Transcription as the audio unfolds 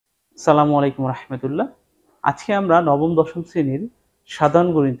সালামু আলাইকুম রহমতুল্লাহ। আজকে আমরা নবম দশম শ্রেণীর সাধারণ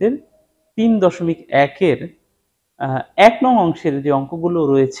গণিতের ৩.১-এর ১ নং অংশের যে অঙ্কগুলো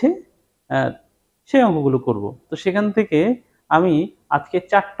রয়েছে সেই অঙ্কগুলো করব। তো সেখান থেকে আমি আজকে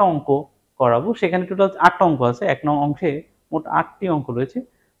 ৪টা অঙ্ক করাবো। সেখানে টোটাল ৮টা অঙ্ক আছে। ১ নং অংশে মোট ৮টি অঙ্ক রয়েছে।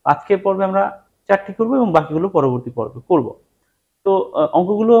 আজকের পর্বে আমরা ৪টি করব এবং বাকিগুলো পরবর্তী পর্বে করব। তো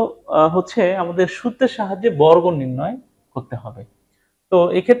অঙ্কগুলো হচ্ছে আমাদের সূত্রের সাহায্যে বর্গ নির্ণয় করতে হবে। তো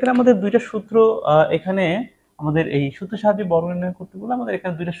এক্ষেত্রে আমাদের দুইটা সূত্র এখানে আমাদের এই সূত্রের সাহায্যে বর্গ নির্ণয় করতে গেলে আমাদের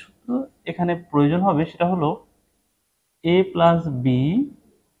এখানে দুইটা সূত্র এখানে প্রয়োজন হবে। সেটা হলো a plus B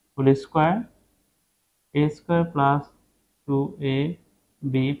whole square, A square plus 2a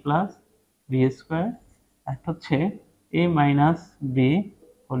B plus B square, একটা হচ্ছে a minus B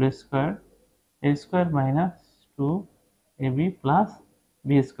whole square, A square minus 2ab plus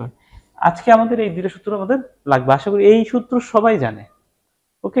B square. আজকে আমাদের এই দুইটা সূত্র আমাদের লাগবে। আশা করি এই সূত্র সবাই জানে।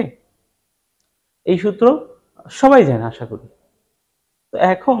 ওকে, এই সূত্র সবাই জানে আশা করি। তো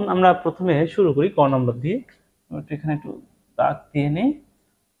এখন আমরা প্রথমে শুরু করি ক নাম্বার দিয়ে। এখানে একটু দাগ দিয়ে নেই।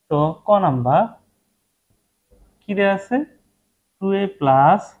 তো ক নাম্বার কি দেওয়া আছে? 2a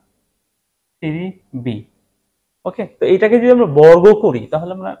plus 3b। ওকে, তো এটাকে যদি আমরা বর্গ করি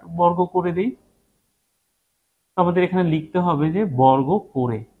তাহলে আমরা বর্গ করে দিই। আমাদের এখানে লিখতে হবে যে বর্গ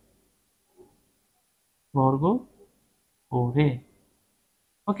করে, বর্গ করে।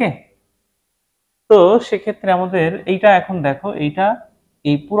 ওকে, তো সেক্ষেত্রে আমাদের এইটা এখন দেখো, এইটা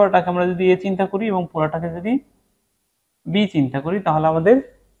এই পুরোটাকে আমরা যদি এ চিন্তা করি এবং পুরোটাকে যদি বি চিন্তা করি তাহলে আমাদের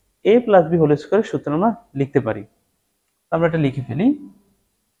a প্লাস বি হোল স্কোয়ারের সূত্র আমরা লিখতে পারি। আমরা এটা লিখে ফেলি,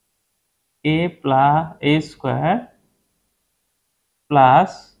 a plus a square plus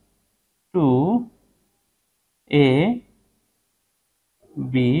 2a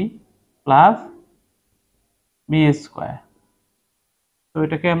B plus B square. তো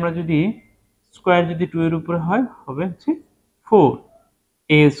এটাকে আমরা যদি স্কোয়ার যদি 2 এর উপরে হয় হবে হচ্ছে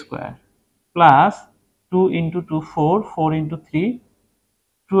 4a square plus 2 into 2 4, 4 into 3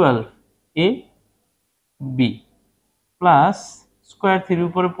 12a B plus square 3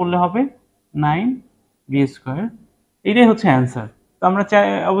 উপরে পড়লে হবে 9b স্কোয়ার। এটাই হচ্ছে অ্যান্সার। তো আমরা চাই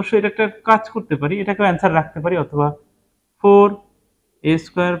অবশ্যই এটা একটা কাজ করতে পারি, এটাকেও অ্যান্সার রাখতে পারি, অথবা 4a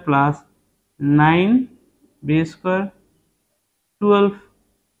square plus 9b square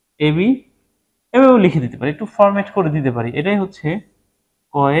 12ab এভাবেও লিখে দিতে পারি, একটু ফরম্যাট করে দিতে পারি। এটাই হচ্ছে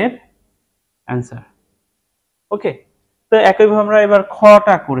ক এর অ্যান্সার। ওকে, তো একইভাবে আমরা এবার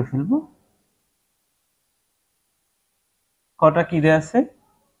খটা করে ফেলবো। খটা কি দেয়া আছে?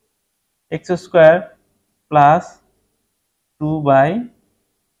 X square plus 2/y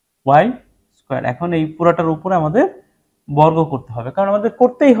square. এখন এই পুরোটার উপরে আমাদের বর্গ করতে হবে, কারণ আমাদের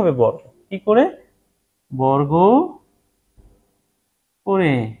করতেই হবে বর্গ। কি করে? বর্গ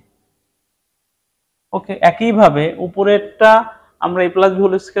করে। ওকে, একইভাবে উপরেরটা আমরা a plus B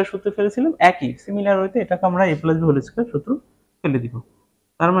whole square সূত্র ফেলেছিলাম, একই সিমিলার হইতে এটাকে আমরা a plus B whole square সূত্র ফেলে দিব।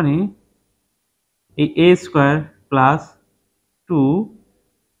 তার মানে এই a স্কোয়ার প্লাস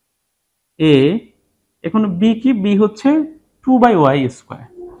 2a, এখন b কি? b হচ্ছে 2/y square,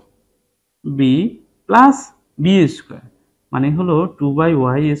 b plus B square মানে হলো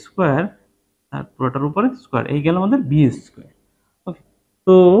 2/y স্কোয়ার, তার পুরোটার উপরে স্কোয়ার, এই গেল আমাদের বি স্কোয়ার। ওকে,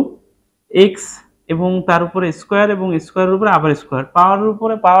 তো এক্স এবং তার উপরে স্কোয়ার এবং স্কোয়ারের উপরে আবার স্কোয়ার, পাওয়ারের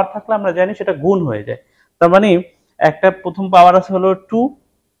উপরে পাওয়ার থাকলে আমরা জানি সেটা গুণ হয়ে যায়। তার মানে একটা প্রথম পাওয়ার আছে হলো 2,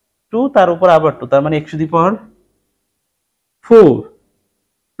 2 তার উপর আবার 2, তার মানে x to the power 4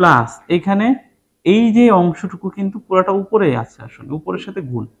 plus এখানে এই যে অংশটুকু কিন্তু পুরোটা উপরে আছে, আসলে উপরের সাথে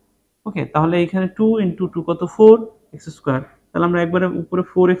গুণ। ওকে, তাহলে এখানে 2 ইন্টু 2 কত? 4x square. তাহলে আমরা একবারে উপরে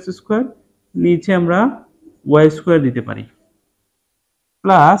 4x স্কোয়ার, নিচে আমরা y স্কোয়ার দিতে পারি,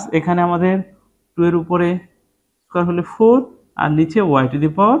 প্লাস এখানে আমাদের 2 এর উপরে স্কোয়ার হলে 4 আর নিচে y টু দি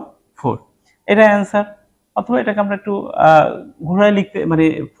পাওয়ার 4। এটা অ্যান্সার। অথবা এটাকে আমরা একটু ঘোরায় লিখতে, মানে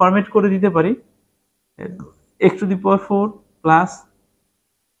ফরম্যাট করে দিতে পারি, x to the power 4 plus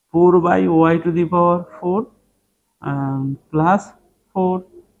 4/y to the power 4 plus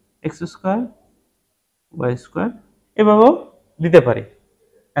 4x square y square, এভাবেও দিতে পারি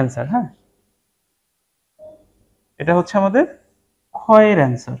অ্যান্সার। হ্যাঁ, এটা হচ্ছে আমাদের খ এর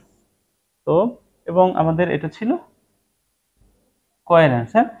অ্যান্সার। তো এবং আমাদের এটা ছিল ক এর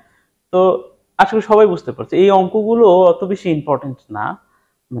অ্যান্সার। তো আশা করি সবাই বুঝতে পারছে এই অঙ্কগুলো অত বেশি ইম্পর্টেন্ট না,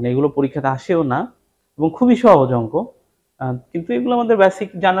 মানে এগুলো পরীক্ষাতে আসেও না এবং খুবই সহজ অঙ্ক, কিন্তু এগুলো আমাদের বেসিক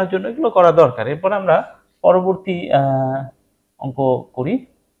জানার জন্য এগুলো করা দরকার। এরপর আমরা পরবর্তী অঙ্ক করি।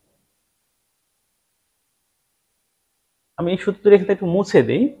 আমি এই সূত্র রেখাটা একটু মুছে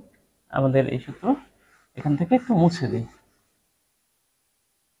দিই, আমাদের এই সূত্র এখান থেকে একটু মুছে দিই।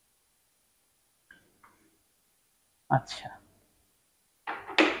 আচ্ছা,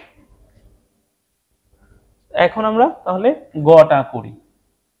 এখন আমরা তাহলে গটা করি।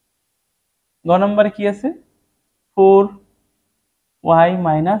 গ নম্বরে কি আছে? 4y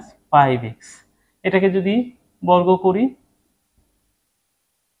minus 5x। এটাকে যদি বর্গ করি,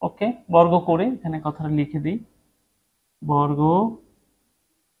 ওকে, বর্গ করে এখানে কথাটা লিখে দিই, বর্গ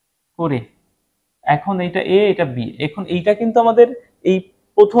করে এখন এইটা এ এটা বি। এখন এইটা কিন্তু আমাদের এই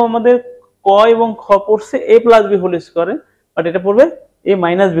প্রথম আমাদের ক এবং খ পড়ছে এ প্লাস বি হোল স্কয়ারে, বাট এটা পড়বে এ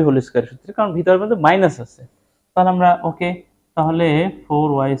মাইনাস বি হোল স্কয়ারের সূত্রে, কারণ ভিতরের মধ্যে মাইনাস আছে। তাহলে আমরা ওকে, তাহলে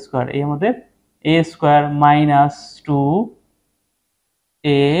 4y স্কয়ার এই আমাদের এ square minus 2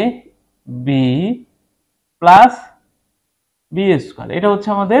 A B plus B square, এটা হচ্ছে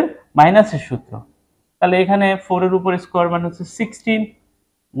আমাদের মাইনাসের সূত্র। তাহলে এখানে 4 এর উপর স্কয়ার মানে হচ্ছে 16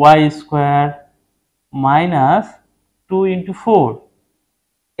 y square minus 2 into 4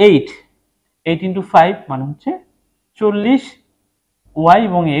 8 8 into 5 মানে হচ্ছে 40 y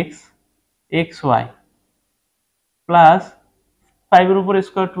এবং x y প্লাস 5 এর উপর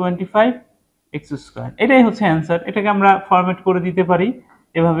স্কয়ার 25 x স্কয়ার। এটাই হচ্ছে অ্যান্সার। এটাকে আমরা ফরম্যাট করে দিতে পারি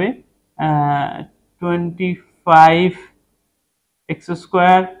এভাবে 25 x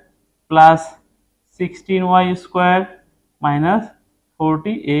square plus 16y square minus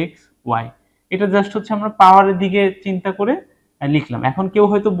 40 x y। এটা জাস্ট হচ্ছে আমরা পাওয়ারের দিকে চিন্তা করে লিখলাম। এখন কেউ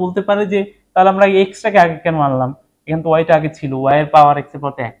হয়তো বলতে পারে যে তাহলে আমরা এক্সটাকে আগে কেন আনলাম, এখানে তো ওয়াইটা আগে ছিল, ওয়াই এর পাওয়ার এক্স এর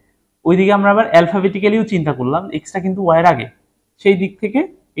পথে 1। ওইদিকে আমরা আবার অ্যালফাবেটিক্যালিও চিন্তা করলাম, এক্সটা কিন্তু ওয়াই এর আগে, সেই দিক থেকে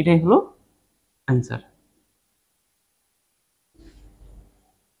এটাই হলো অ্যান্সার।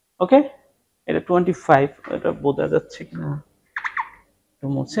 ওকে, এটা 25, এটা বোঝা যাচ্ছে কিনা একটু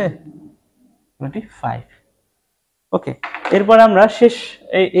মুছে, 25। ওকে, এরপর আমরা শেষ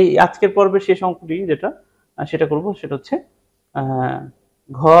এই আজকের পর্বের শেষ অঙ্কটি যেটা সেটা করব, সেটা হচ্ছে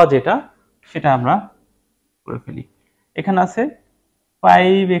ঘ যেটা, সেটা আমরা করে ফেলি। এখানে আছে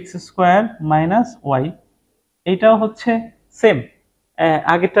 5x স্কয়ার মাইনাস ওয়াই। এইটাও হচ্ছে সেম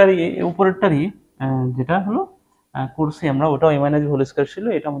আগেরটারই, উপরেরটারই যেটা হলো করছি আমরা, ওটাও এ মাইনাস বি হোল স্কয়ার ছিল,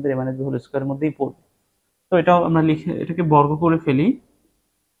 এটা আমাদের এ মাইনাস বি হোল স্কয়ারের মধ্যেই পড়বে। তো এটাও আমরা লিখে এটাকে বর্গ করে ফেলি।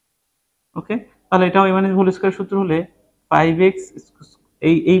 ওকে, তাহলে এটাও এ মাইনাস বি হোল স্কয়ার সূত্র হলে 5x,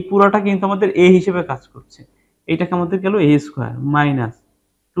 এই পুরাটা কিন্তু আমাদের a হিসেবে কাজ করছে, এইটাকে আমাদের গেল a স্কয়ার মাইনাস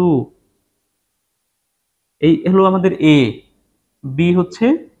 2, এই হলো আমাদের a, b হচ্ছে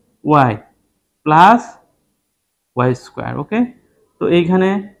y প্লাস y স্কয়ার। ওকে, তো এইখানে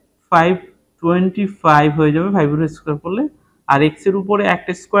 525 হয়ে যাবে 5 এর স্কয়ার করলে, আর x এর উপরে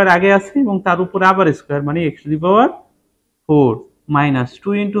একটা স্কয়ার আগে আছে এবং তার উপরে আবার স্কয়ার মানে x to the power 4 minus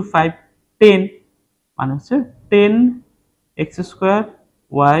 2 into 5 10 মানে হচ্ছে 10 x square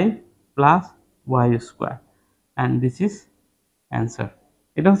y plus y square, and this is answer.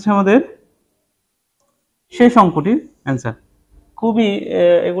 এটা হচ্ছে আমাদের শেষ অঙ্কটির অ্যান্সার। খুবই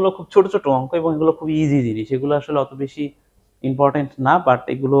এগুলো খুব ছোট ছোট অঙ্ক এবং এগুলো খুব ইজি জিনিস, এগুলো আসলে অত বেশি ইম্পর্টেন্ট না, বাট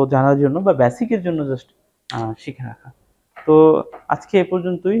এগুলো জানার জন্য বা বেসিকের জন্য জাস্ট শিখে রাখা। তো আজকে এ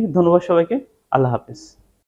পর্যন্তই, ধন্যবাদ সবাইকে, আল্লাহ হাফেজ।